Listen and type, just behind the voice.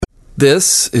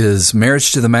This is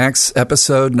Marriage to the Max,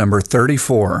 episode number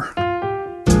 34.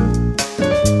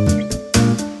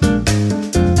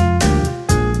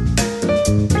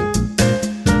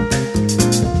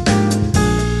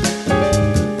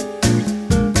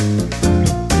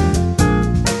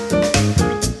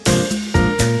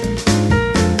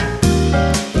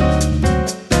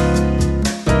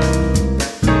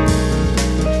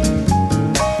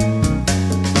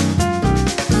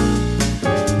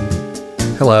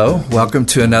 Hello, welcome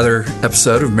to another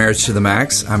episode of Marriage to the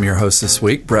Max. I'm your host this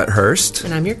week, Brett Hurst.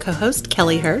 And I'm your co-host,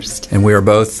 Kelly Hurst. And we are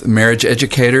both marriage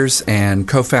educators and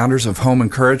co-founders of Home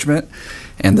Encouragement.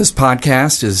 And this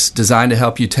podcast is designed to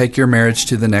help you take your marriage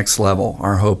to the next level.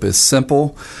 Our hope is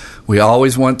simple. We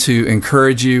always want to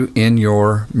encourage you in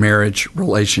your marriage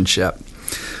relationship.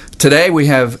 Today we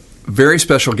have very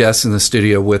special guests in the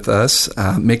studio with us.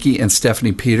 Mickey and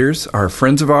Stephanie Peters are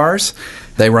friends of ours.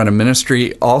 They run a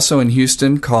ministry also in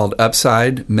Houston called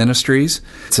Upside Ministries.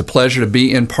 It's a pleasure to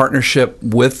be in partnership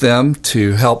with them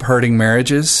to help hurting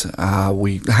marriages.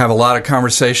 We have a lot of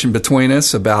conversation between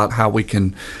us about how we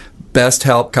can best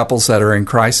help couples that are in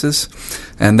crisis.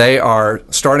 And they are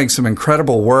starting some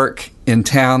incredible work in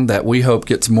town that we hope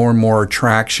gets more and more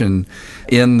traction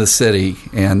in the city.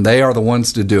 And they are the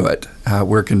ones to do it,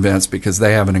 we're convinced, because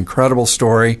they have an incredible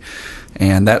story.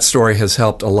 And that story has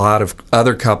helped a lot of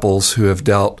other couples who have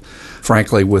dealt,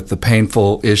 frankly, with the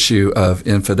painful issue of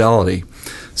infidelity.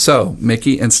 So,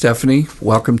 Mickey and Stephanie,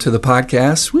 welcome to the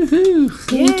podcast. Woohoo!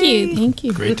 Thank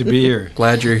you. Great to be here.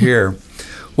 Glad you're here.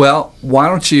 Well, why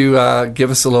don't you give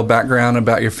us a little background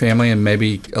about your family and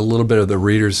maybe a little bit of the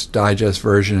Reader's Digest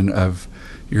version of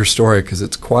your story, because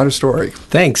it's quite a story.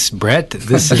 Thanks, Brett.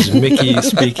 This is Mickey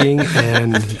speaking,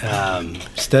 and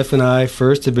Steph and I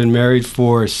first have been married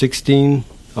for almost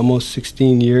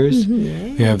 16 years. Mm-hmm.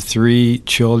 Yeah. We have 3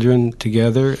 children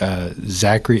together,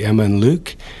 Zachary, Emma, and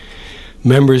Luke.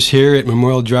 Members here at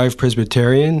Memorial Drive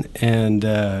Presbyterian, and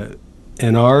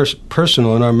in our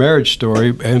marriage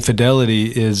story,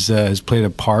 infidelity has played a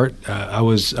part. I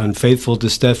was unfaithful to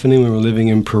Stephanie when we were living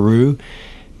in Peru,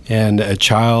 and a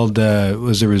child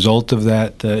was a result of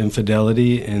that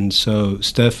infidelity. And so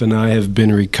Steph and I have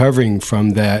been recovering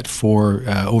from that for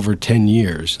over 10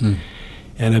 years. Mm.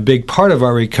 And a big part of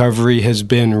our recovery has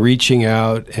been reaching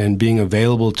out and being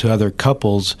available to other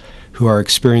couples who are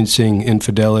experiencing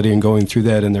infidelity and going through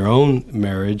that in their own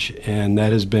marriage. And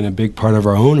that has been a big part of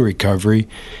our own recovery,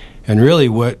 and really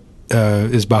what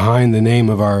is behind the name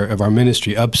of our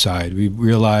ministry, Upside. We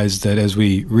realize that as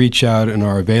we reach out and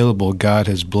are available, God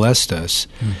has blessed us.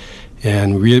 Mm.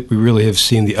 And we really have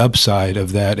seen the upside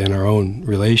of that in our own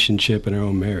relationship and our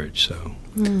own marriage. So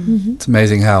mm-hmm. It's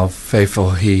amazing how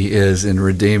faithful He is in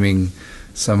redeeming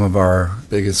some of our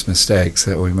biggest mistakes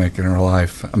that we make in our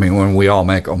life. I mean, when we all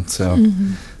make them. So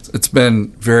It's been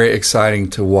very exciting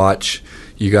to watch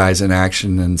you guys in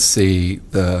action and see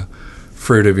the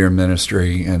fruit of your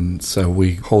ministry, and so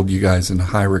we hold you guys in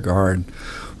high regard.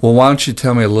 Well, why don't you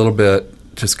tell me a little bit,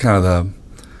 just kind of the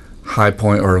high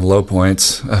point or low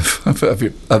points of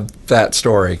that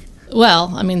story?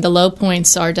 Well, I mean, the low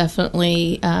points are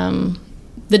definitely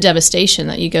the devastation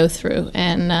that you go through,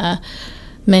 and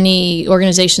many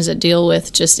organizations that deal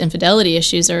with just infidelity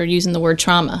issues are using the word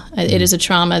trauma. Mm. It is a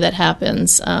trauma that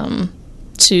happens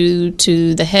to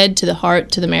the head, to the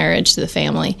heart, to the marriage, to the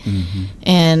family. Mm-hmm.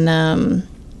 And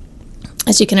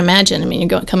as you can imagine, I mean,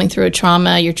 you're coming through a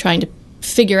trauma, you're trying to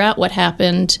figure out what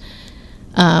happened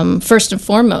first and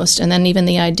foremost, and then even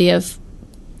the idea of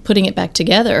putting it back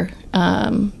together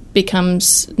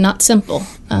becomes not simple.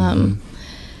 Mm-hmm.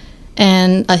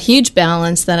 And a huge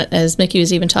balance that, as Mickey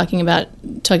was even talking about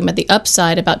the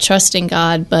upside, about trusting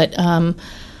God, but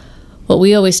what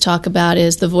we always talk about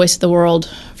is the voice of the world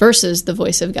versus the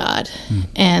voice of God. Mm.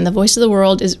 And the voice of the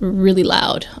world is really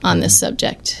loud on this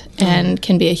subject and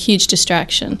can be a huge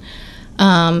distraction.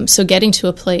 So getting to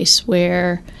a place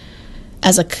where,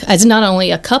 as not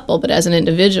only a couple, but as an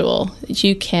individual,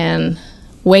 you can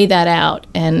weigh that out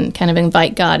and kind of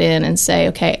invite God in and say,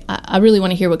 okay, I really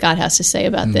want to hear what God has to say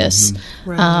about this.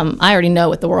 Right. I already know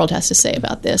what the world has to say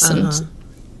about this. And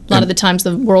a lot of the times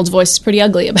the world's voice is pretty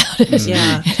ugly about it.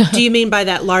 Yeah. Do you mean by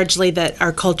that largely that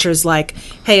our culture's like,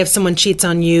 hey, if someone cheats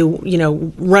on you,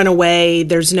 run away,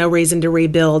 there's no reason to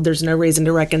rebuild, there's no reason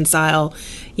to reconcile,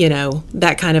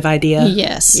 that kind of idea?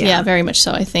 Yes. Yeah, very much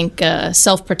so. I think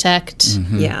self-protect,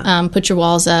 put your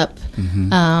walls up.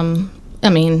 Mm-hmm. I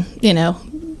mean,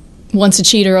 once a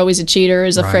cheater, always a cheater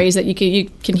is a phrase that you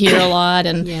can hear a lot.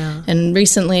 And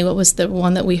recently, what was the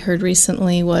one that we heard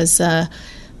recently was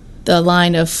the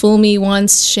line of "fool me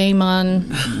once, shame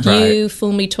on you;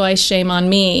 fool me twice, shame on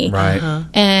me." Right.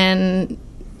 And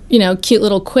cute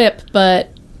little quip, but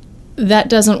that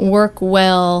doesn't work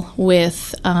well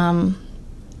with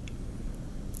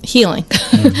healing.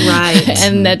 Right.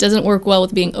 And that doesn't work well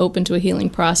with being open to a healing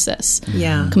process.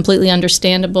 Yeah. Completely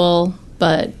understandable,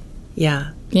 but,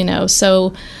 Yeah.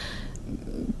 So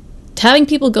having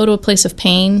people go to a place of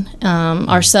pain,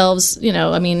 ourselves,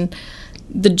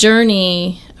 the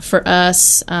journey for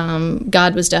us,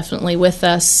 God was definitely with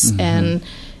us, and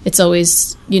it's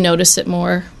always, you notice it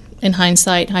more in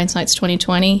hindsight. Hindsight's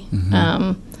 2020.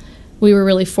 We were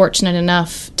really fortunate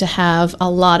enough to have a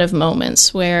lot of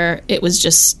moments where it was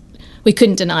just, we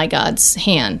couldn't deny God's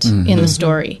hand in the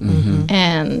story.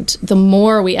 And the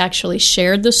more we actually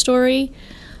shared the story,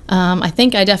 I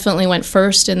think I definitely went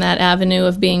first in that avenue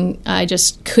of I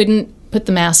just couldn't put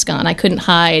the mask on. I couldn't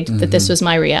hide that this was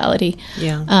my reality.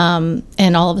 Yeah.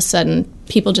 And all of a sudden,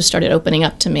 people just started opening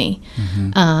up to me.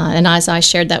 And as I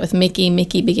shared that with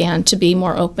Mickey began to be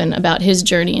more open about his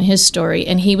journey and his story,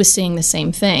 and he was seeing the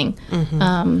same thing.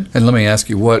 And let me ask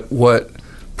you, what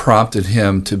prompted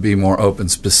him to be more open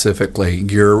specifically?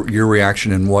 Your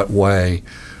reaction in what way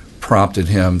prompted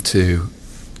him to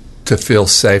feel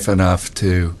safe enough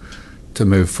to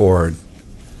move forward?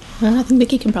 Well, I think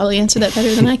Mickey can probably answer that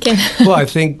better than I can. Well, I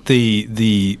think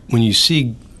when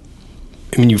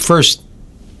you first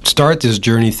start this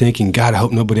journey thinking, God, I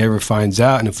hope nobody ever finds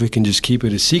out, and if we can just keep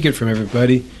it a secret from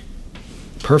everybody,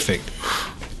 perfect.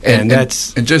 And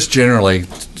just generally,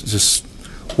 just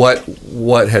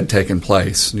what had taken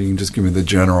place? You can just give me the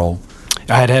general.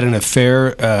 I had an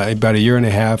affair, about a 1.5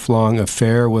 year long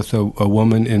affair with a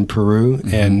woman in Peru,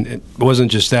 and it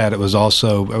wasn't just that. It was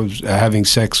also, I was having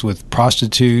sex with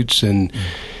prostitutes and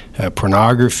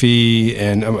pornography,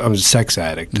 and I was a sex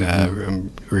addict,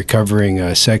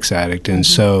 recovering sex addict, and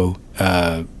so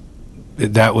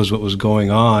that was what was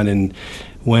going on. And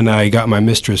when I got my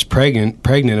mistress pregnant,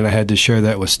 and I had to share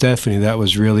that with Stephanie, that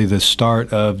was really the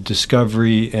start of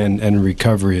discovery and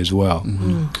recovery as well.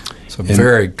 So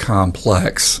very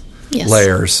complex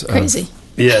layers. Crazy.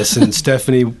 Yes, and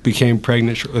Stephanie became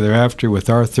pregnant shortly thereafter with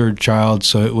our third child,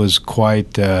 so it was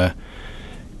quite a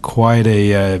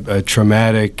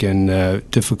traumatic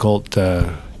and difficult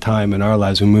time in our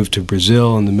lives. We moved to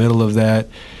Brazil in the middle of that,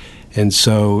 and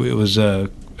so it was a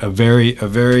very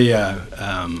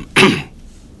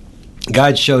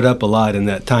God showed up a lot in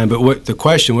that time. But what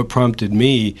prompted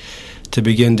me to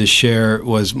begin to share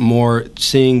was more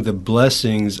seeing the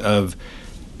blessings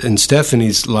in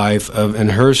Stephanie's life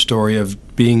and her story of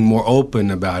being more open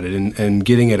about it and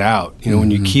getting it out. When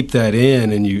you keep that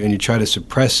in and you try to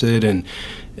suppress it and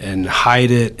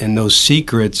hide it and those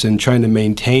secrets and trying to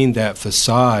maintain that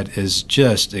facade is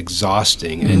just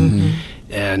exhausting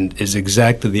and is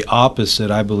exactly the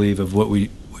opposite, I believe, of what you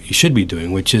should be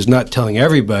doing, which is not telling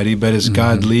everybody, but as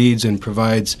God leads and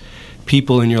provides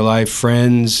people in your life,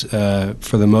 friends,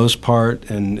 for the most part,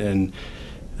 and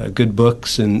good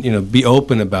books, and be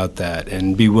open about that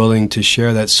and be willing to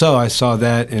share that. So I saw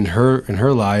that in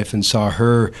her life, and saw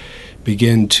her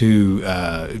begin to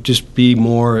just be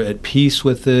more at peace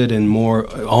with it and more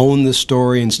own the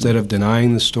story instead of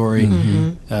denying the story.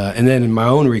 And then in my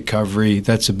own recovery,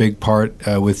 that's a big part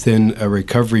within a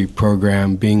recovery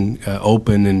program, being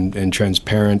open and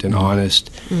transparent and honest.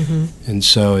 And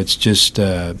so it's just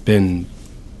been,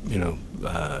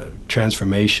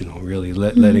 transformational, really,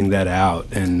 letting that out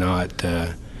and not...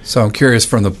 So I'm curious,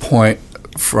 from the point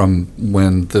from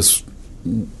when this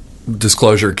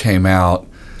disclosure came out,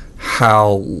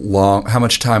 how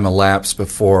much time elapsed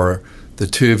before the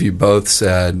two of you both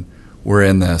said, we're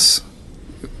in this,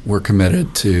 we're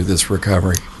committed to this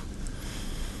recovery?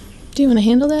 Do you want to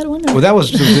handle that one? Well, that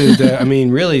was,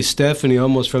 really, Stephanie,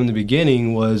 almost from the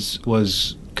beginning,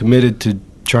 was committed to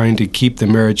trying to keep the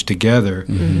marriage together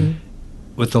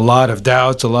with a lot of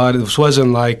doubts, this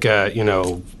wasn't like,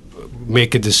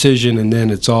 make a decision and then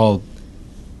it's all,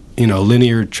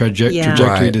 linear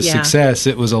trajectory to success.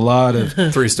 It was a lot of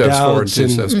 3 steps forward, 2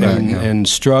 steps back, and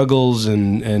struggles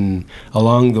and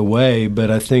along the way. But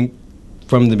I think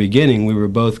from the beginning we were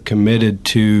both committed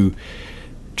to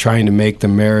trying to make the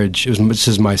marriage. This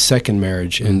is my second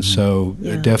marriage, and so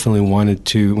I definitely wanted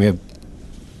to. We have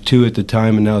 2 at the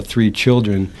time, and now 3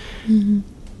 children.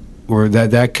 Where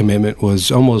that commitment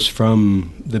was almost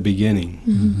from the beginning.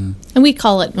 And we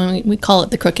call it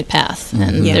the crooked path,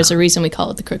 and there's a reason we call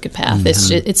it the crooked path.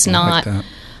 It's not.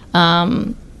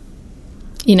 Like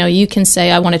you can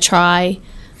say, I want to try.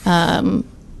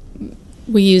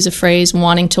 We use a phrase,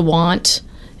 wanting to want.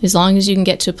 As long as you can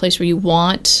get to a place where you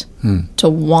want to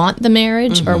want the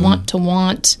marriage or want to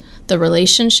want the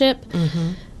relationship,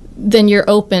 then you're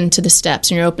open to the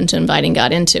steps and you're open to inviting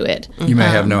God into it. You may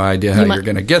have no idea how you're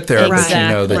going to get there, but you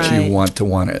know that you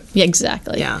want it. Yeah,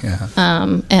 exactly. Yeah.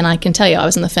 And I can tell you, I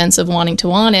was on the fence of wanting to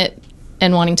want it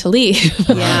and wanting to leave.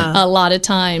 Yeah. A lot of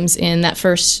times in that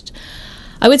first,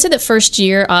 I would say that first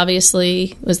year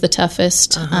obviously was the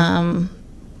toughest.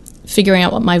 Figuring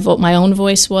out what my own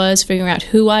voice was, figuring out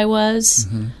who I was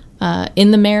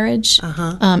in the marriage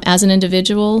as an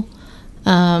individual.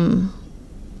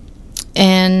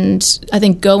 And I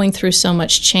think going through so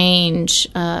much change,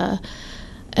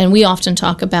 and we often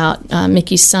talk about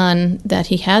Mickey's son that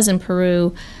he has in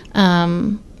Peru,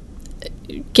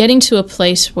 getting to a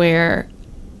place where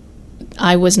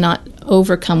I was not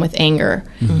overcome with anger,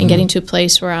 and getting to a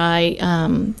place where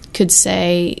I could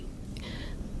say,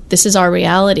 this is our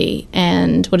reality,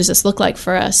 and what does this look like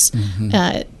for us?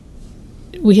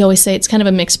 We always say it's kind of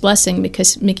a mixed blessing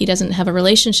because Mickey doesn't have a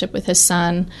relationship with his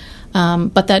son,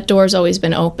 but that door's always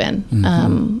been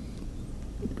open.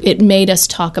 It made us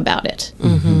talk about it.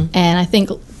 And I think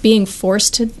being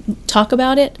forced to talk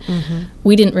about it,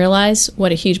 we didn't realize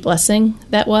what a huge blessing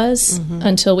that was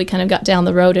until we kind of got down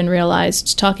the road and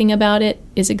realized talking about it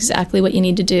is exactly what you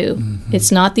need to do.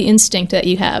 It's not the instinct that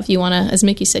you have. You want to, as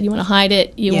Mickey said, you want to hide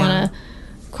it. You want to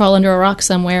crawl under a rock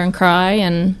somewhere and cry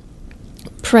and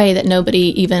pray that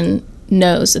nobody even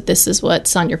knows that this is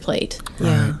what's on your plate.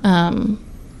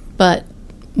 But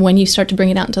when you start to bring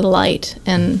it out into the light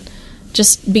and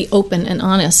just be open and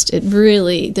honest, it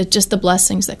really, just the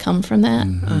blessings that come from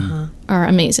that are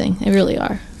amazing. They really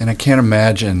are. And I can't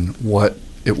imagine what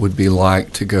it would be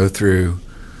like to go through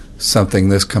something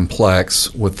this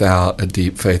complex without a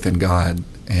deep faith in God.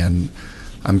 And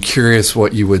I'm curious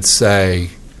what you would say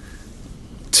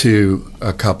to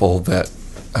a couple that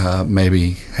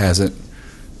maybe hasn't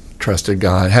trusted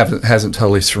God, hasn't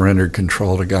totally surrendered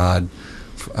control to God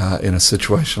in a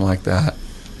situation like that.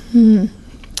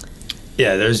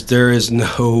 Yeah, there is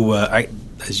no.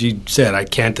 As you said, I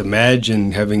can't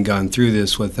imagine having gone through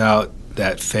this without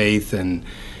that faith, and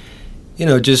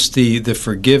just the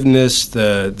forgiveness.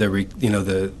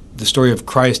 The story of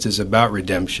Christ is about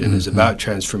redemption, is about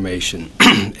transformation,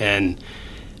 and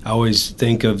I always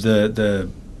think of the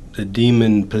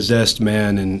demon-possessed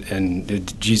man,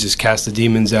 and Jesus cast the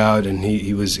demons out, and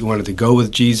he wanted to go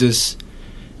with Jesus.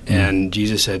 And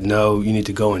Jesus said, "No, you need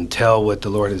to go and tell what the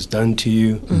Lord has done to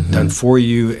you, done for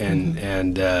you,"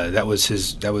 and that was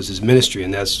his ministry,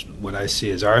 and that's what I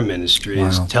see as our ministry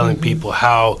is telling people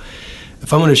how,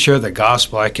 if I'm going to share the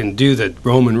gospel, I can do the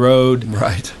Roman road,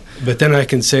 right? But then I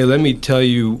can say, let me tell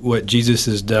you what Jesus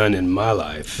has done in my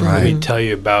life. Let me tell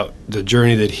you about the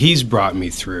journey that He's brought me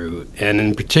through, and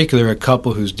in particular, a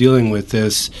couple who's dealing with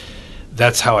this.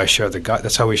 That's how I share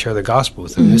that's how we share the gospel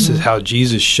with them. This is how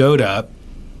Jesus showed up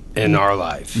in our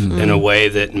life in a way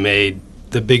that made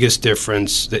the biggest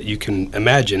difference that you can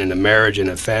imagine in a marriage, in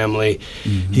a family.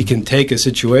 He can take a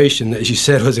situation that, as you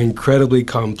said, was incredibly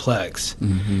complex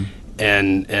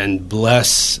and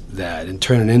bless that and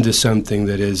turn it into something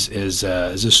that is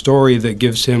a story that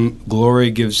gives Him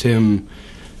glory, gives Him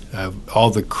all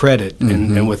the credit.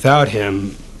 And without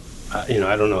Him,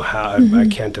 I don't know how. I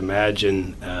can't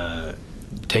imagine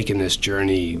taking this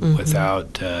journey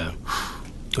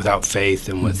without faith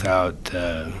and without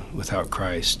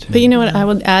Christ. But you know what I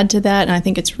would add to that, and I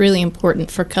think it's really important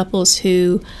for couples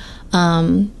who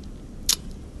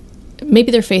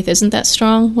maybe their faith isn't that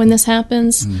strong when this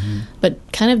happens, but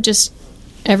kind of just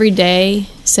every day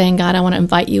saying, God, I want to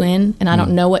invite you in, and I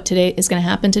don't know what today is going to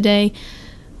happen today.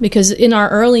 Because in our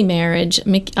early marriage,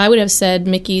 I would have said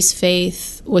Mickey's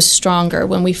faith was stronger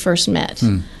when we first met.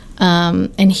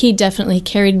 And he definitely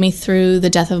carried me through the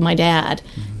death of my dad.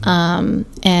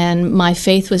 And my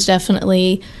faith was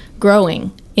definitely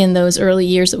growing in those early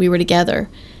years that we were together.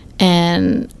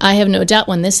 And I have no doubt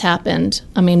when this happened,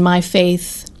 I mean, my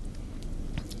faith,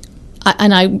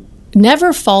 I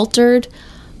never faltered.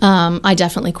 I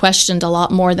definitely questioned a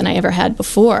lot more than I ever had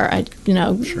before. I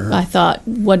thought,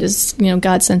 what is,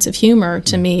 God's sense of humor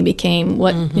to me became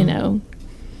what,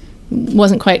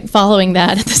 wasn't quite following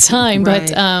that at the time.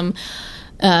 Right.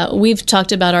 But we've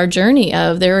talked about our journey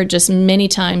there were just many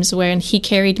times when he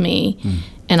carried me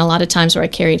and a lot of times where I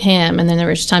carried him. And then there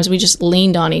were times we just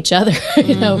leaned on each other,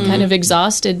 kind of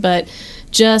exhausted, but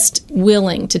just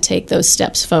willing to take those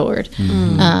steps forward.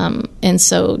 And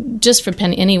so just for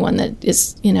anyone that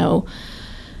is, the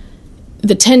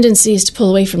tendency is to pull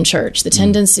away from church. The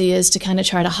tendency is to kind of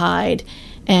try to hide.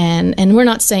 And we're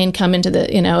not saying come into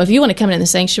the, if you want to come into the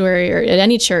sanctuary or at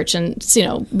any church and,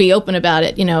 be open about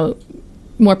it,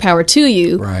 more power to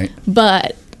you. Right.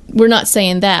 But we're not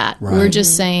saying that. Right. We're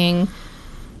just saying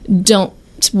don't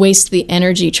waste the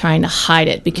energy trying to hide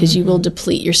it, because you will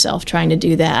deplete yourself trying to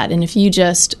do that. And if you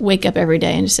just wake up every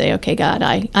day and just say, okay, God,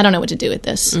 I don't know what to do with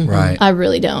this. Right. I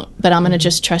really don't, but I'm going to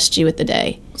just trust you with the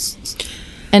day.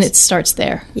 And it starts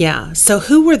there. Yeah. So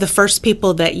who were the first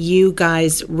people that you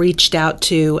guys reached out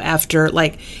to after,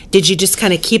 like, did you just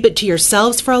kind of keep it to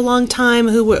yourselves for a long time?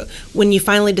 When you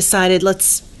finally decided,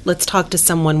 let's talk to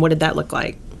someone, what did that look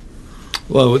like?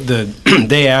 Well, the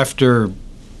day after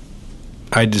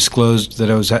I disclosed that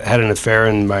I had an affair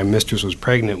and my mistress was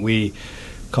pregnant, we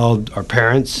called our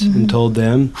parents and told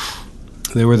them.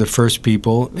 They were the first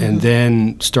people, and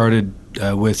then started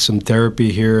with some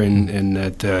therapy here in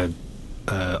at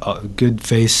Good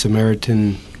Faith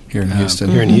Samaritan Here in Houston.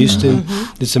 Here in Houston,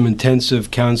 did some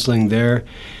intensive counseling there,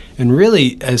 and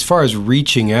really, as far as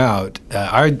reaching out,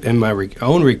 I in my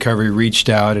own recovery reached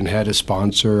out and had a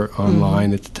sponsor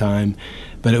online at the time.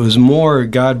 But it was more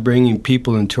God bringing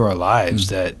people into our lives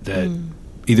that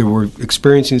either were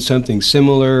experiencing something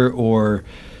similar, or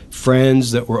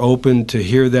friends that were open to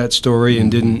hear that story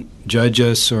and didn't judge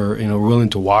us, or were willing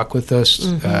to walk with us,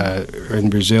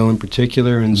 in Brazil in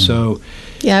particular. And so,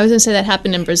 yeah, I was going to say that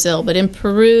happened in Brazil, but in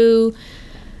Peru,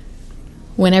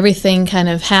 when everything kind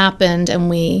of happened,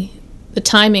 and the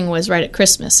timing was right at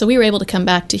Christmas, so we were able to come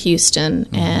back to Houston,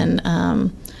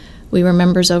 and we were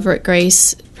members over at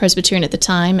Grace Presbyterian at the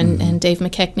time, and Dave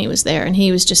McKechnie was there, and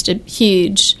he was just a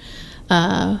huge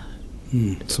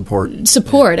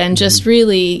support, and just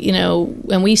really,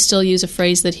 and we still use a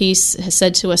phrase that he has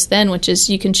said to us then, which is,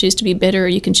 you can choose to be bitter or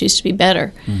you can choose to be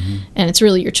better, and it's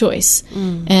really your choice.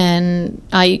 And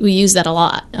we use that a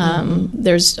lot.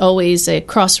 There's always a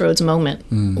crossroads moment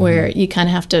where you kind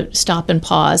of have to stop and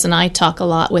pause, and I talk a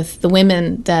lot with the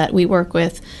women that we work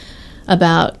with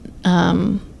about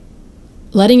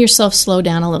letting yourself slow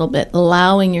down a little bit,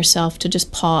 allowing yourself to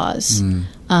just pause,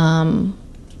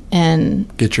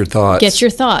 and get your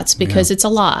thoughts, because it's a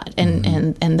lot,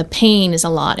 and the pain is a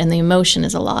lot, and the emotion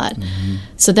is a lot.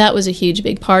 So that was a huge,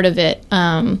 big part of it.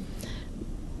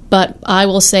 But I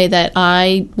will say that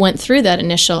I went through that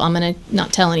initial, I'm going to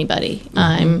not tell anybody.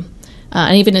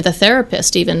 And even the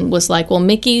therapist even was like, well,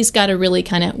 Mickey's got to really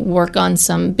kind of work on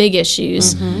some big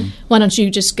issues. Why don't you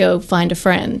just go find a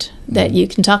friend that you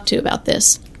can talk to about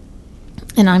this?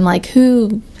 And I'm like,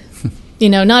 who?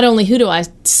 Not only who do I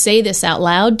say this out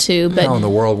loud to, but how in the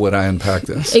world would I unpack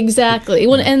this? Exactly.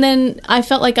 Well, and then I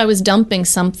felt like I was dumping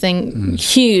something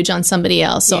huge on somebody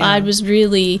else. So I was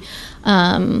really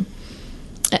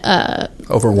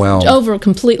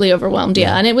completely overwhelmed.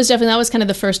 Yeah. And it was definitely, that was kind of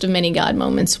the first of many God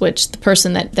moments, which the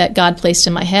person that God placed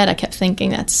in my head, I kept thinking,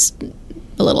 that's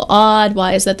a little odd.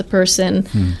 Why is that the person?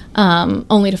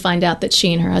 Only to find out that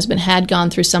she and her husband had gone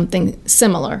through something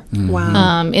similar.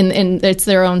 Wow. And it's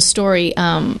their own story.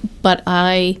 But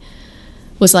I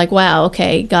was like, wow,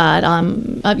 okay,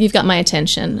 God, you've got my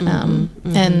attention.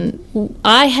 And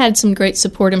I had some great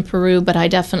support in Peru, but I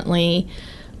definitely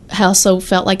also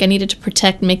felt like I needed to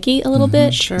protect Mickey a little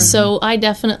bit. Sure. So I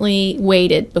definitely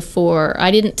waited before.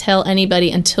 I didn't tell anybody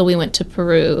until we went to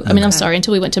Peru. I mean, I'm sorry,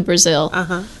 until we went to Brazil.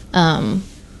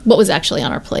 What was actually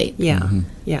on our plate. Yeah.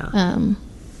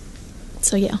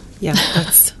 So, yeah. Yeah,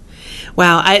 that's...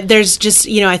 Wow, there's just,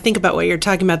 I think about what you're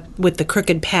talking about with the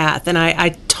crooked path, and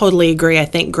I totally agree. I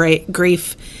think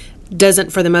grief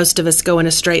doesn't, for the most of us, go in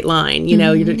a straight line.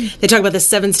 They talk about the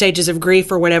 7 stages of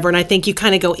grief or whatever, and I think you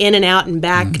kind of go in and out and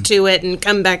back to it and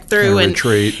come back through and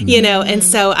retreat. And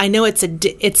so I know it's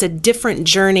a different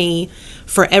journey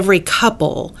for every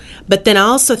couple, but then I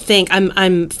also think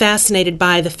I'm fascinated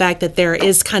by the fact that there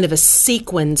is kind of a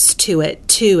sequence to it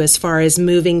too, as far as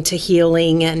moving to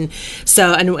healing, and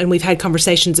so and we've had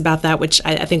conversations about that, which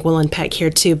I think we'll unpack here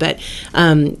too. But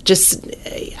I'm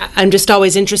just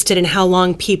always interested in how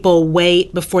long people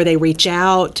wait before they reach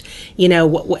out,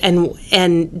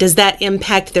 and does that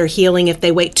impact their healing if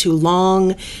they wait too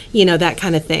long, that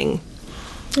kind of thing.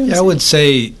 Yeah, I would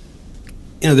say,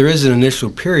 there is an initial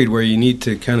period where you need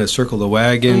to kind of circle the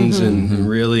wagons and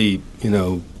really,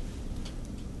 come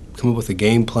up with a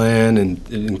game plan, and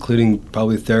including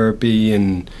probably therapy,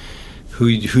 and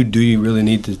who do you really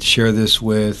need to share this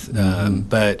with.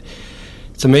 But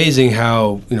it's amazing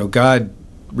how, God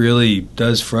really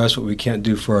does for us what we can't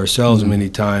do for ourselves many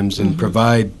times, and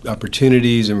provide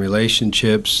opportunities and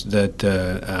relationships that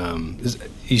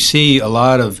you see a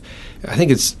lot of. I think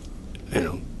it's,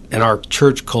 in our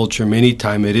church culture, many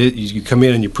times it is you come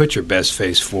in and you put your best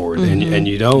face forward, and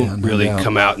you don't really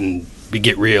come out and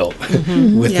get real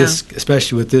with this,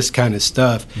 especially with this kind of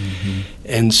stuff.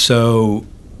 And so,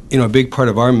 a big part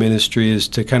of our ministry is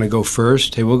to kind of go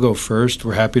first. Hey, we'll go first.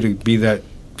 We're happy to be that,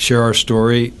 share our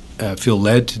story. feel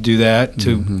led to do that,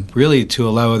 to really to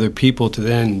allow other people to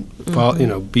then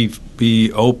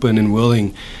be open and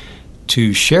willing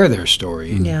to share their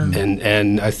story. Yeah.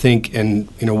 And I think,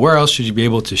 where else should you be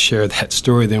able to share that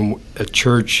story than a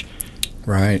church?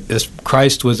 Right. As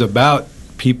Christ was about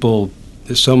people.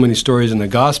 There's so many stories in the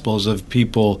Gospels of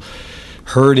people,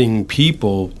 hurting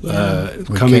people,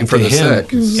 coming for to the him,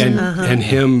 sick. and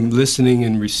him listening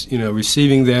and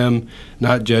receiving them,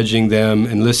 not judging them,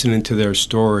 and listening to their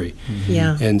story.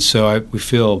 Yeah. And so we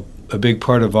feel a big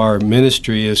part of our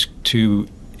ministry is to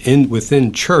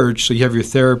within church. So you have your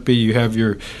therapy,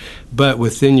 but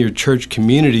within your church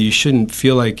community, you shouldn't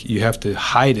feel like you have to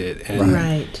hide it. And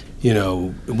Right.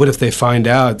 What if they find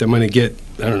out they're going to get,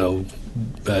 I don't know,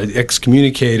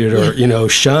 excommunicated or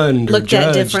shunned or Looked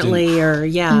judged at differently,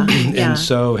 and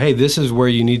so, hey, this is where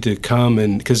you need to come,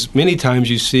 and because many times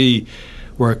you see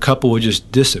where a couple will just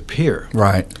disappear.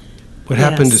 Right. What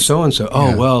happened to Yes. so and so? Oh,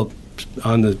 Yeah. well,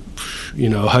 on the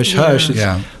hush hush. It's,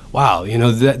 Yeah. wow,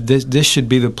 that this should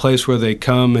be the place where they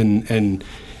come and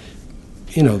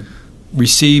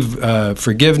receive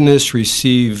forgiveness,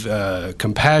 receive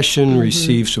compassion,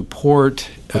 receive support.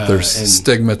 But there's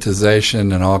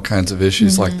stigmatization and all kinds of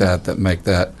issues like that make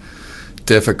that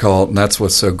difficult. And that's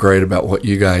what's so great about what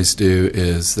you guys do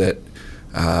is that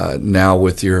now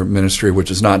with your ministry,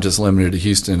 which is not just limited to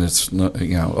Houston, it's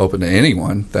open to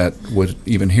anyone that would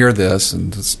even hear this.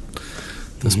 And this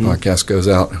podcast goes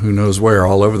out who knows where,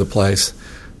 all over the place.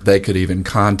 They could even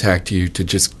contact you to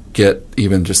just get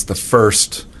even just the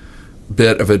first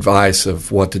bit of advice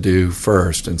of what to do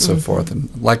first and so forth. And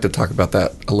I'd like to talk about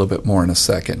that a little bit more in a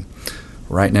second.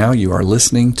 Right now, you are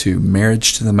listening to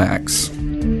Marriage to the Max.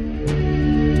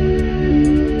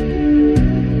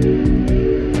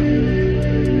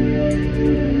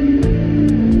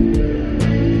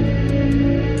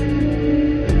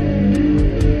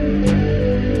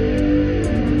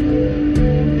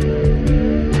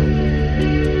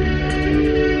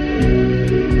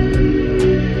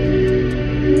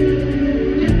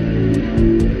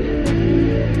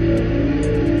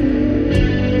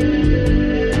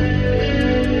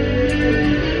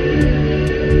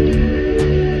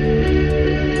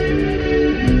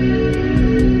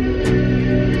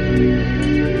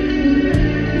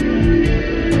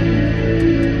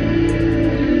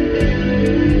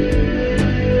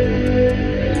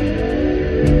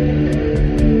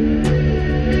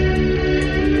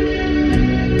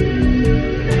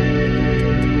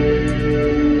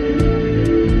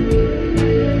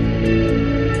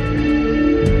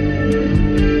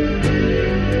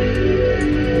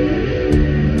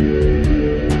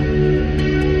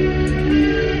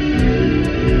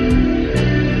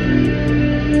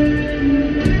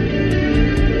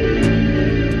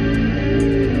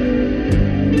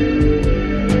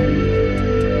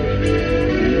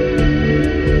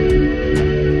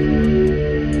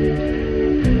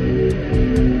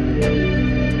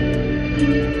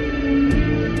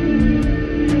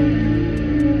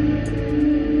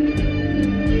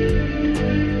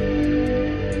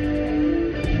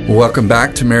 Welcome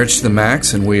back to Marriage to the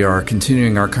Max, and we are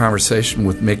continuing our conversation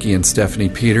with Mickey and Stephanie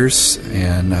Peters,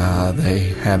 and they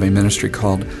have a ministry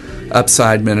called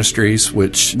Upside Ministries,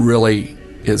 which really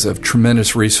is a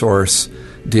tremendous resource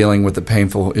dealing with the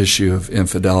painful issue of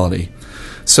infidelity.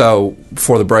 So,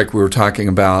 before the break, we were talking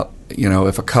about,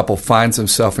 if a couple finds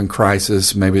themselves in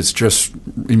crisis, maybe it's just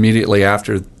immediately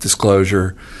after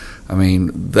disclosure,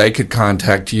 they could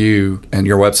contact you, and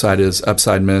your website is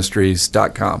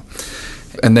upsideministries.com.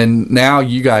 And then now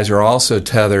you guys are also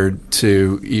tethered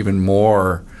to even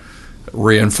more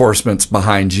reinforcements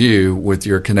behind you with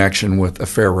your connection with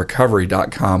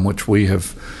affairrecovery.com, which we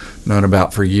have known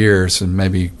about for years. And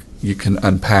maybe you can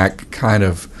unpack kind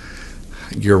of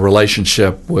your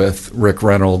relationship with Rick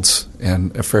Reynolds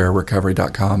and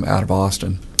affairrecovery.com out of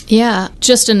Austin. Yeah,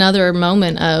 just another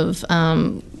moment of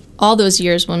all those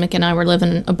years when Mick and I were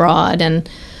living abroad and,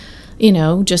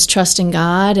 just trusting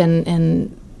God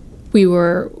and we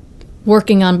were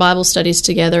working on Bible studies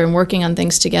together and working on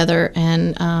things together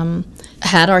and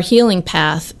had our healing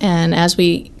path. And as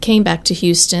we came back to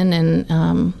Houston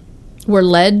and were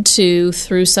led to,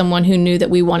 through someone who knew that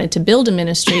we wanted to build a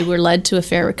ministry, we're led to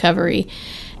Affair Recovery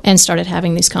and started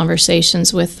having these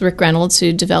conversations with Rick Reynolds,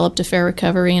 who developed Affair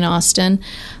Recovery in Austin.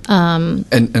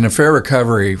 And Affair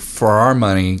Recovery, for our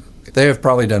money, they have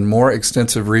probably done more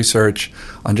extensive research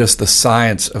on just the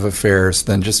science of affairs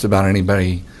than just about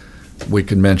anybody we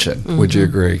could mention. Mm-hmm. Would you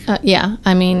agree? Yeah.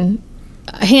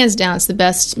 Hands down, it's the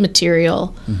best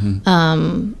material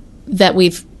that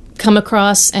we've come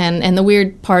across. And the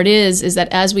weird part is that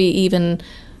as we even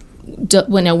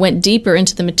went deeper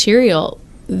into the material,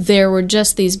 there were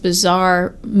just these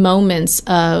bizarre moments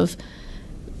of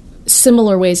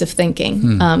similar ways of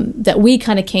thinking that we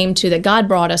kind of came to, that God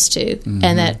brought us to,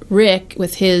 and that Rick,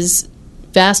 with his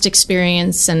vast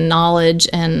experience and knowledge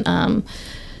and,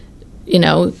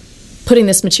 putting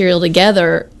this material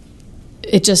together,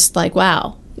 it just like,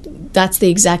 wow, that's the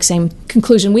exact same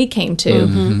conclusion we came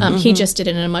to. He just did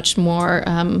it in a much more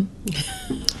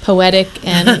poetic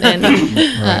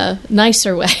and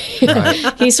nicer way.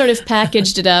 Right. He sort of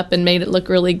packaged it up and made it look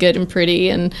really good and pretty,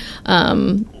 and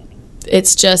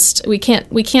it's just we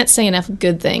can't say enough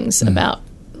good things about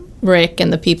Rick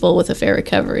and the people with Affair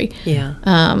Recovery. Yeah.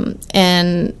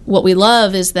 And what we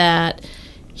love is that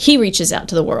he reaches out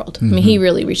to the world. I mean, he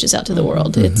really reaches out to the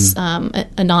world. It's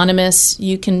anonymous.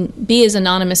 You can be as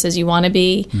anonymous as you want to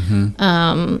be.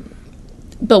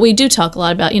 But we do talk a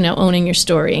lot about, owning your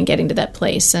story and getting to that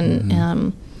place.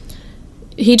 And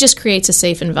he just creates a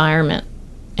safe environment.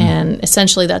 And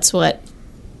essentially that's what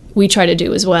we try to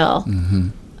do as well.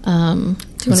 Do you want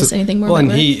to say anything more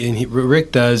about Rick?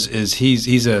 Rick does is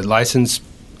he's a licensed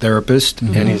therapist,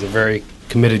 and he's a very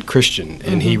committed Christian,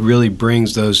 and he really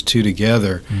brings those two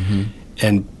together.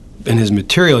 And in his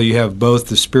material, you have both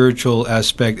the spiritual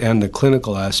aspect and the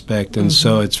clinical aspect, and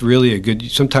so it's really a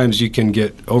good. Sometimes you can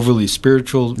get overly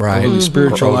spiritual, overly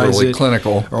spiritualize overly it,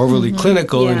 clinical, or overly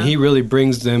clinical, Yeah. and he really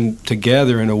brings them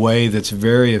together in a way that's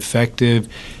very effective.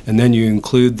 And then you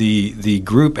include the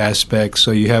group aspect,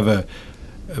 so you have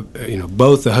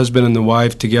both the husband and the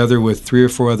wife together with 3 or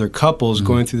 4 other couples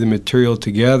going through the material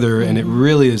together, and it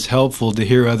really is helpful to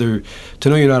hear to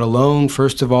know you're not alone,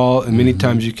 first of all, and many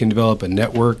times you can develop a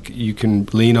network you can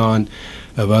lean on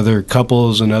of other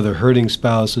couples and other hurting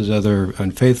spouses, other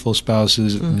unfaithful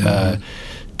spouses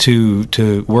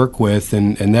to work with,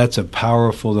 and that's a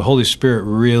powerful, the Holy Spirit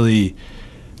really,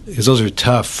 because those are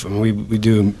tough. I mean, we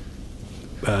do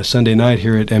Sunday night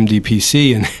here at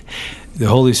MDPC, and the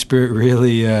Holy Spirit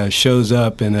really shows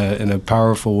up in a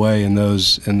powerful way in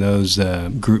those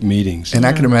group meetings. And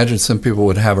I can imagine some people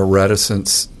would have a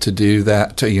reticence to do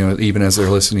that. Even as they're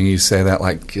listening, you say that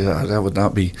like, that would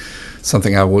not be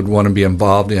something I would want to be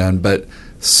involved in. But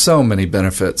so many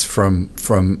benefits from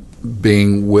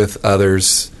being with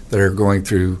others that are going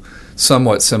through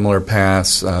somewhat similar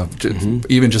paths.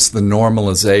 Even just the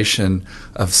normalization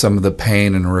of some of the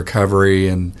pain and recovery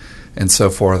and so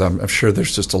forth. I'm sure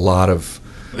there's just a lot of...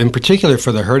 In particular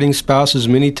for the hurting spouses,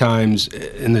 many times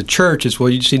in the church, it's, well,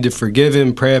 you just need to forgive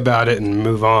him, pray about it, and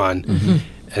move on.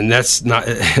 And that's not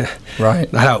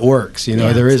right. not how it works.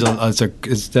 There is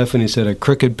it's definitely said a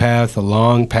crooked path, a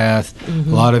long path, a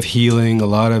lot of healing,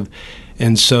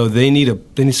 and so they need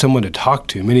someone to talk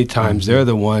to. Many times they're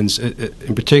the ones,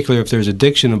 in particular if there's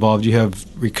addiction involved, you have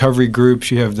recovery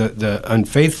groups, you have the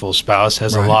unfaithful spouse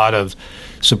has a lot of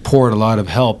support, a lot of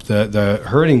help. The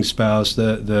hurting spouse,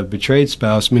 the betrayed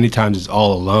spouse, many times is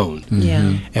all alone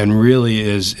and really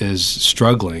is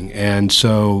struggling. And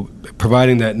so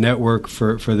providing that network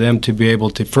for them to be able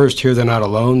to first hear they're not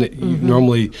alone.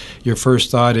 Normally your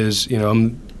first thought is,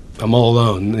 I'm all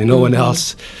alone, and no one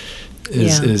else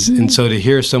is, and so to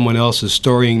hear someone else's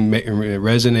story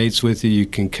resonates with you, you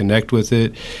can connect with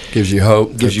it, gives you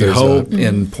hope,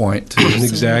 end point to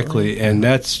exactly, and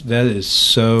that is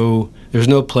so. There's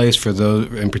no place for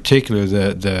those, in particular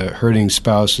the hurting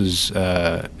spouses,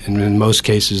 and in most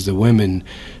cases the women,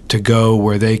 to go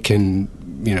where they can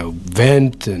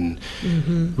vent and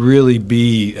really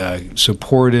be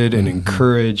supported and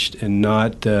encouraged, and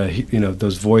not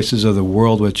those voices of the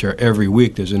world, which are every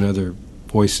week there's another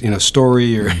voice,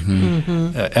 story or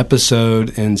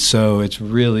episode. And so it's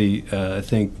really, I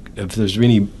think, if there's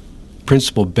any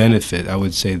principal benefit, I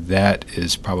would say that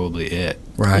is probably it.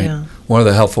 Right. Yeah. One of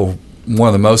the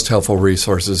most helpful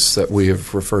resources that we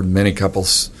have referred many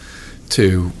couples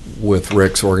to with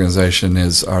Rick's organization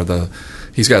he's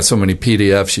got so many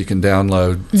PDFs you can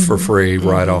download for free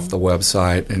right off the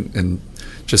website, and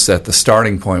just at the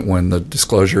starting point when the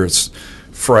disclosure is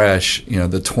fresh,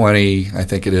 the 20, I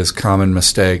think it is, common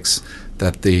mistakes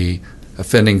that the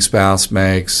offending spouse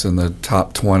makes, and the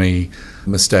top 20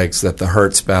 mistakes that the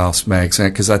hurt spouse makes.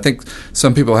 And because I think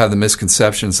some people have the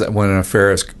misconceptions that when an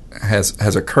affair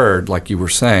has occurred, like you were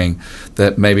saying,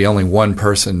 that maybe only one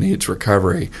person needs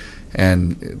recovery.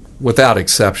 And without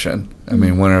exception, I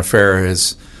mean, when an affair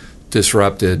has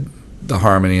disrupted the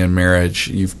harmony in marriage,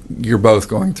 you're both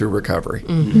going through recovery.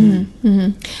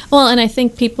 Well, and I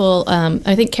think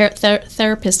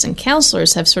therapists and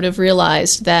counselors have sort of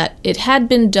realized that it had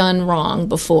been done wrong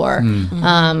before.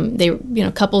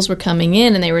 Couples were coming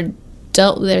in and they had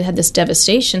this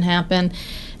devastation happen,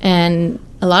 and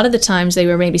a lot of the times they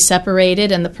were maybe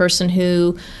separated, and the person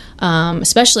who,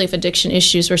 especially if addiction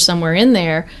issues were somewhere in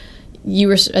there, you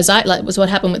were, was what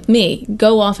happened with me.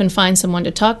 Go off and find someone to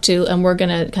talk to, and we're going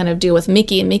to kind of deal with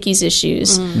Mickey and Mickey's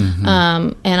issues.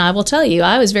 And I will tell you,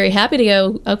 I was very happy to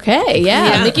go, okay,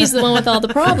 yeah. Mickey's the one with all the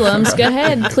problems. Go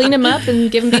ahead, clean him up and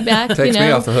give him back. Takes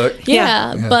me off the hook.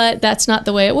 Yeah, but that's not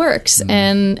the way it works.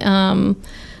 And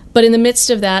but in the midst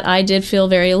of that, I did feel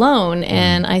very alone.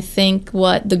 And I think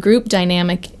what the group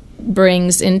dynamic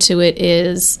brings into it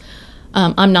is,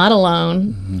 I'm not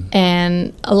alone,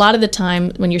 and a lot of the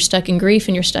time when you're stuck in grief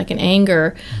and you're stuck in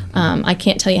anger, I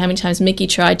can't tell you how many times Mickey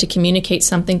tried to communicate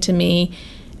something to me,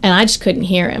 and I just couldn't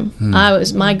hear him.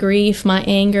 My grief, my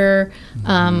anger,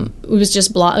 it was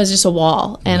just it was just a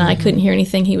wall, and I couldn't hear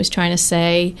anything he was trying to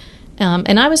say,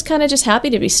 and I was kind of just happy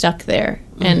to be stuck there,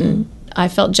 and I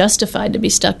felt justified to be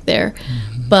stuck there.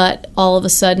 But all of a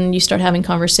sudden, you start having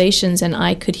conversations, and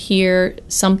I could hear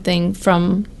something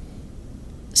from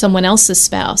someone else's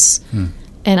spouse,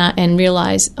 and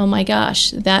realize, oh my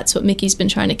gosh, that's what Mickey's been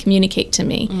trying to communicate to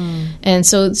me. And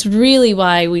so it's really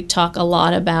why we talk a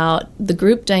lot about the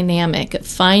group dynamic,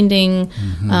 finding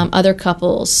other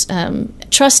couples,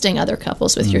 trusting other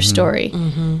couples with your story.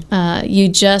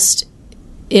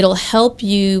 It'll help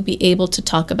you be able to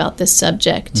talk about this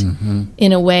subject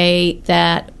in a way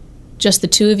that just the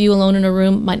two of you alone in a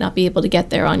room might not be able to get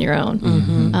there on your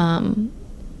own.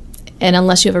 And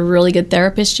unless you have a really good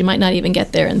therapist, you might not even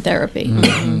get there in therapy.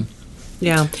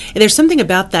 Yeah. And there's something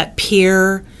about that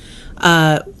peer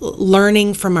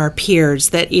learning from our peers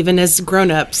that even as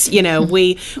grown-ups, when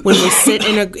we sit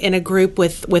in a group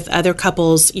with other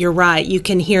couples, you're right, you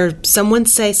can hear someone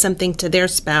say something to their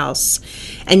spouse,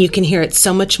 and you can hear it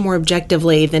so much more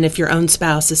objectively than if your own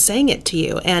spouse is saying it to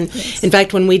you. And in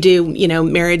fact, when we do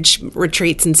marriage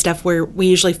retreats and stuff, where we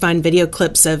usually find video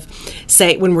clips of,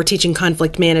 say, when we're teaching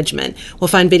conflict management, we'll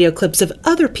find video clips of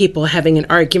other people having an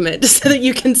argument so that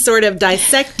you can sort of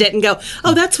dissect it and go,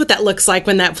 oh, that's what that looks like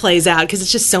when that plays out, because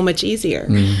it's just so much easier.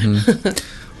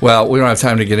 Well, we don't have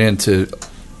time to get into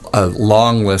a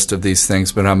long list of these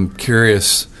things, but I'm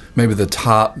curious, maybe the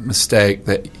top mistake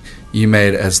that you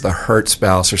made as the hurt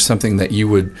spouse, or something that you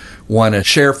would want to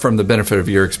share from the benefit of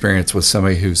your experience with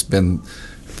somebody who's been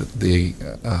the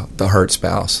hurt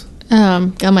spouse.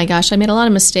 Oh my gosh, I made a lot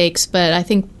of mistakes, but I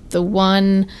think the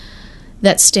one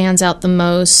that stands out the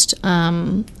most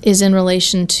is in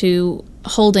relation to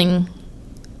holding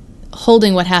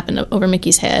what happened over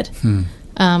Mickey's head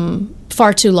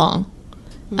far too long.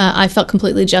 I felt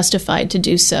completely justified to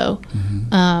do so.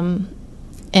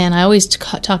 And I always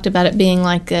talked about it being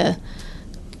like the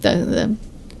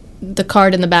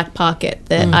card in the back pocket,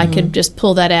 that I could just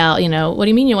pull that out. What do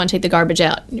you mean you want to take the garbage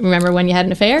out? Remember when you had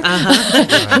an affair?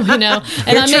 And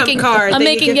I'm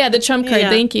making the trump card.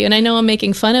 Thank you. And I know I'm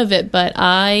making fun of it, but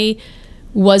I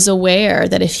was aware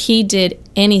that if he did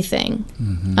anything,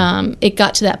 it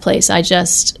got to that place. I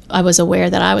was aware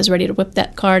that I was ready to whip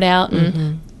that card out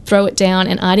and throw it down,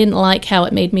 and I didn't like how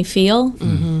it made me feel.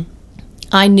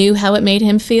 I knew how it made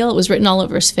him feel. It was written all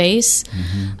over his face,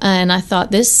 and I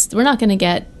thought, we're not going to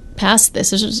get past this.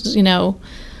 This is,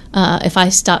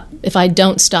 if I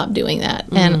don't stop doing that.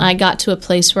 And I got to a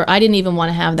place where I didn't even want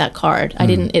to have that card. I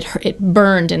didn't. It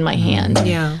burned in my hand.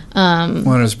 Yeah.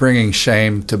 Well, it was bringing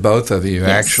shame to both of you,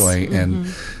 actually. And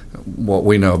what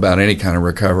we know about any kind of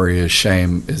recovery is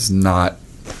shame is not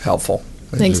helpful.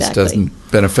 It just doesn't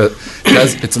benefit.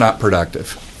 It's not productive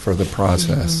for the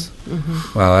process.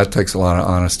 Well, that takes a lot of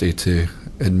honesty to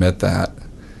admit that.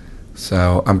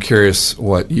 So I'm curious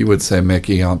what you would say,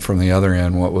 Mickey, from the other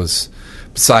end. What was,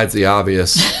 besides the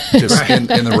obvious, just in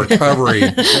the recovery,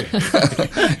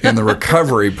 in the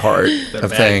recovery part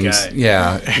of things? Guy.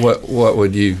 Yeah. What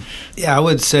would you? Yeah, I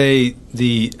would say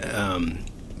the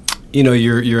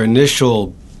your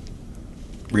initial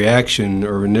reaction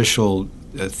or initial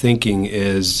thinking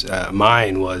is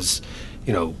mine was,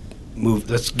 move.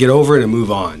 Let's get over it and move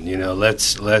on.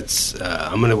 Let's.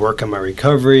 I'm going to work on my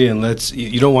recovery, and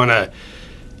You don't want to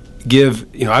give.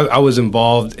 I was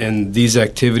involved in these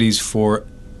activities for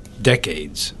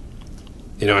decades.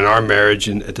 In our marriage,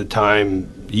 and at the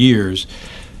time, years.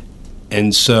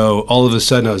 And so all of a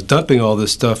sudden, I was dumping all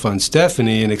this stuff on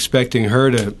Stephanie and expecting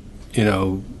her to,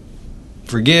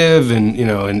 forgive, and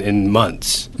in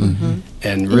months.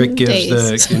 And Rick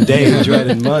gives in days, right,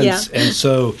 in months. Yeah. And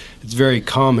so it's very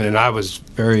common, and I was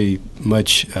very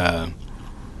much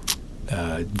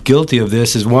guilty of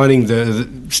this, is wanting the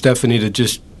Stephanie to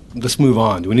just let's move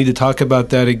on. Do we need to talk about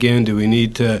that again? Do we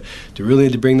need to really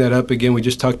need to bring that up again? We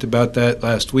just talked about that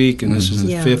last week, and this is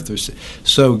the fifth or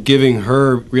so. Giving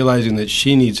her, realizing that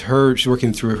she's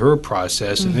working through her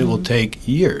process, and it will take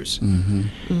years.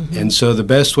 And so the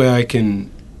best way I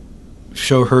can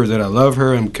show her that I love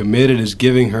her, I'm committed, is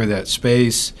giving her that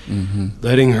space,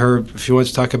 letting her, if she wants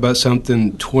to talk about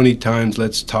something 20 times,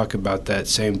 let's talk about that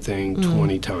same thing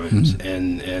 20 times.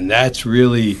 And that's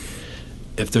really,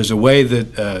 if there's a way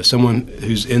that someone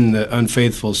who's in the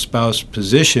unfaithful spouse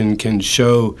position can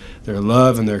show their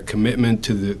love and their commitment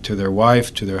to their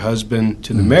wife, to their husband,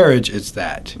 to the marriage, it's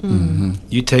that.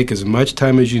 You take as much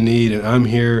time as you need, and I'm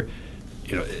here.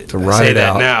 To write it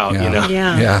out now,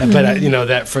 but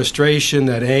that frustration,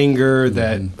 that anger,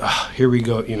 that here we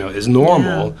go, is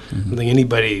normal. I don't think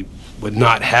anybody would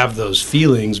not have those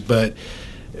feelings, but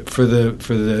for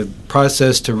the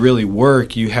process to really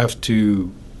work, you have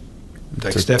to,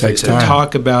 like Stephanie said,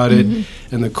 talk about it.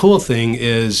 And the cool thing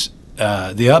is,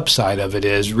 the upside of it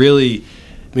is really,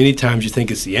 many times you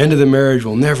think it's the end of the marriage,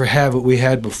 we'll never have what we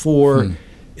had before.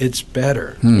 It's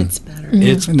better. It's better.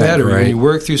 It's better when you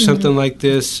work through something like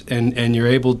this, and you're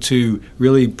able to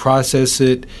really process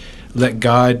it, let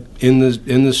God in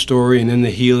the story and in the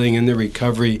healing and the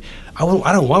recovery. I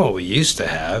don't want what we used to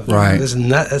have. Right.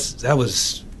 That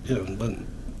was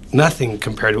nothing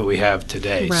compared to what we have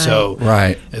today. Right. So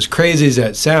as crazy as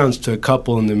that sounds to a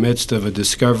couple in the midst of a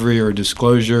discovery or a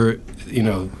disclosure,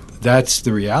 that's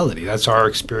the reality. That's our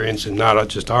experience, and not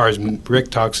just ours. Rick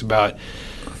talks about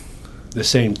the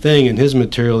same thing in his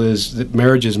material, is that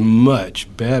marriage is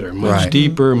much better, much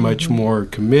deeper, much more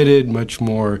committed, much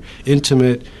more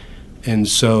intimate. And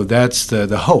so that's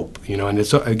the hope, and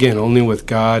it's, again, only with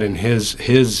God and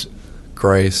his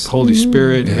grace, Holy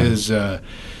Spirit, his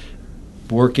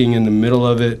working in the middle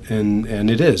of it, and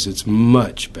it's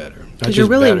much better. Because you're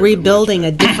really rebuilding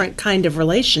a different kind of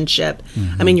relationship.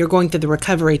 I mean, you're going through the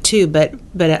recovery too, but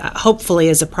hopefully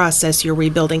as a process, you're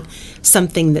rebuilding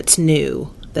something that's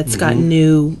new, that's got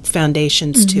new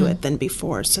foundations to it than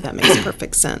before. So that makes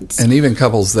perfect sense. And even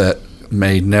couples that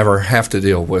may never have to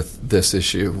deal with this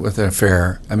issue, with an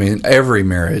affair. I mean, every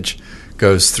marriage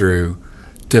goes through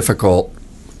difficult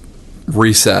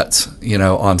resets,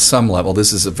 on some level.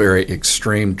 This is a very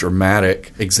extreme,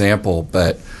 dramatic example,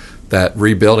 but that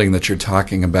rebuilding that you're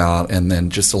talking about, and then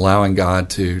just allowing God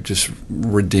to just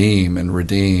redeem,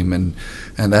 and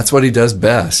that's what he does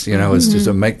best, is just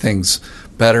to make things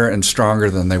better and stronger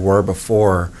than they were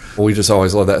before. We just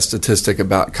always love that statistic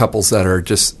about couples that are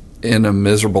just in a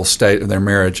miserable state of their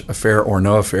marriage, affair or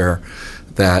no affair,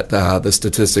 that the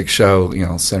statistics show,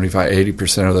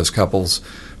 75-80% of those couples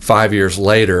 5 years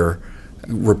later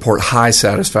report high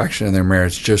satisfaction in their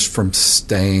marriage just from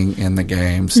staying in the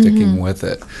game, sticking with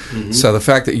it. So the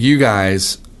fact that you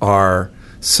guys are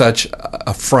such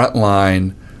a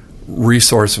frontline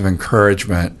resource of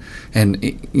encouragement, and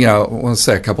I want to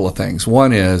say a couple of things.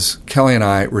 One is, Kelly and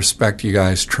I respect you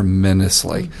guys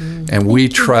tremendously, and we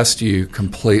trust you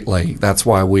completely. That's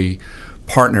why we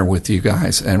partner with you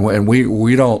guys, and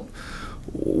we don't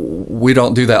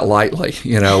do that lightly.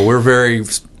 We're very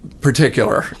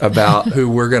particular about who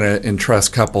we're going to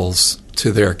entrust couples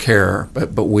to their care,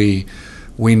 but we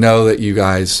know that you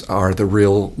guys are the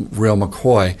real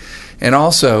McCoy. And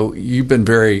also, you've been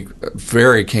very,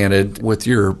 very candid with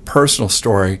your personal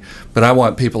story, but I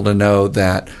want people to know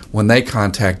that when they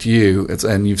contact you,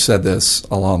 and you've said this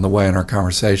along the way in our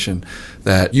conversation,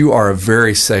 that you are a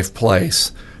very safe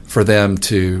place for them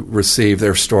to receive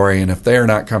their story. And if they're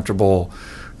not comfortable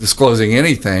disclosing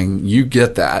anything, you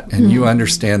get that, and you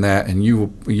understand that, and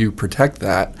you protect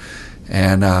that.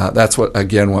 And that's what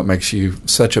makes you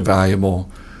such a valuable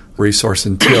resource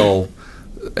until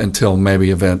maybe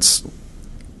events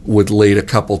would lead a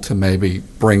couple to maybe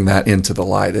bring that into the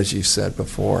light, as you said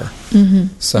before.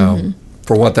 So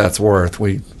for what that's worth,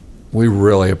 we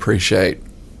really appreciate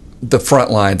the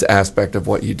front lines aspect of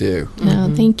what you do.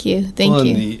 No, thank you. Thank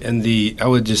you. And I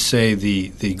would just say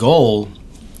the goal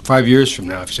 5 years from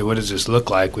now, if you say, what does this look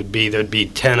like, would be there'd be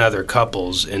 10 other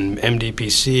couples in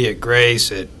MDPC, at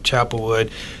Grace, at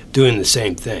Chapelwood, doing the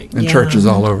same thing. And churches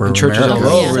all over and churches America.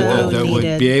 all over that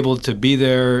would be able to be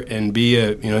there and be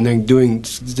and then doing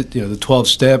the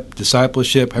 12-step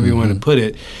discipleship, however you want to put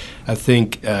it. I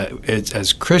think it's,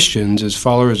 as Christians, as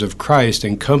followers of Christ,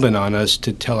 incumbent on us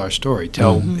to tell our story,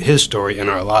 tell his story in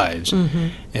our lives.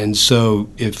 And so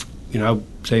if, I would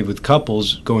say with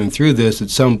couples going through this,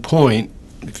 at some point,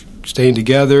 staying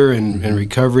together and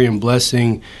recovery and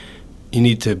blessing, you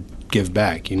need to give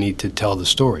back. You need to tell the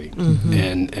story.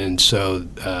 And so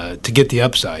to get the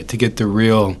upside, to get the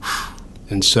real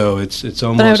And so it's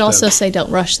almost. But I would also say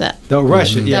don't rush that. don't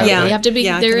rush it. Yeah, Yeah. You have to be.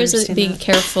 Yeah, I there can is a understand be that.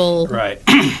 careful. right.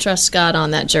 Trust God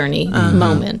on that journey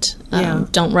moment. Yeah.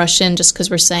 Don't rush in just because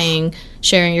we're saying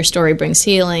sharing your story brings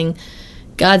healing.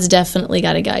 God's definitely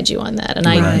got to guide you on that, and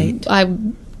Right. I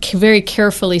very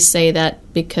carefully say that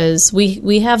because we've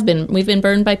been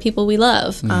burned by people we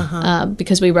love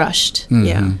because we rushed.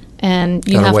 Yeah. And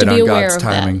you Gotta have to wait be on aware God's of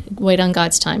timing. that. Wait on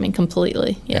God's timing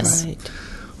completely. Yes. Right.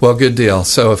 Well, good deal.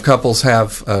 So if couples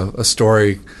have a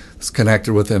story that's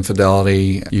connected with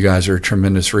infidelity, you guys are a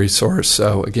tremendous resource.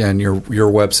 So again, your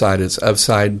website is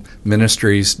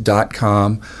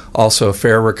upsideministries.com, also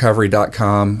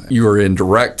fairrecovery.com. You are in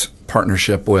direct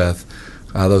partnership with.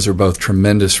 Those are both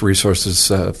tremendous resources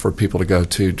for people to go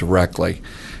to directly.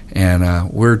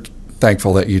 And we're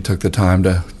thankful that you took the time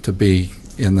to be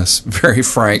in this very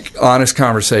frank, honest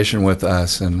conversation with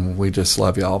us, and we just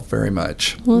love y'all very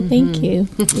much. Well, thank you.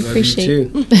 We appreciate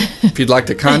it. You too. If you'd like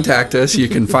to contact us, you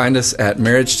can find us at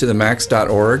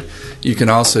marriagetothemax.org. You can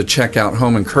also check out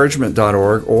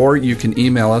homeencouragement.org, or you can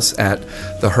email us at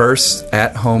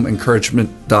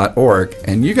thehurst@homeencouragement.org.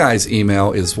 And you guys'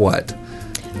 email is what?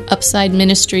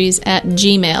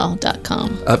 upsideministries@gmail.com.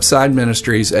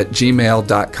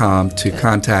 upsideministries@gmail.com to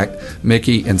contact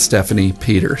Mickey and Stephanie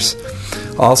Peters.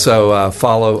 Also,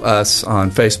 follow us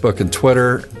on Facebook and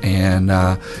Twitter. And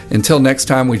until next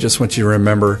time, we just want you to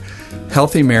remember,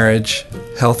 healthy marriage,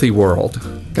 healthy world.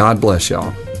 God bless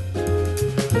y'all.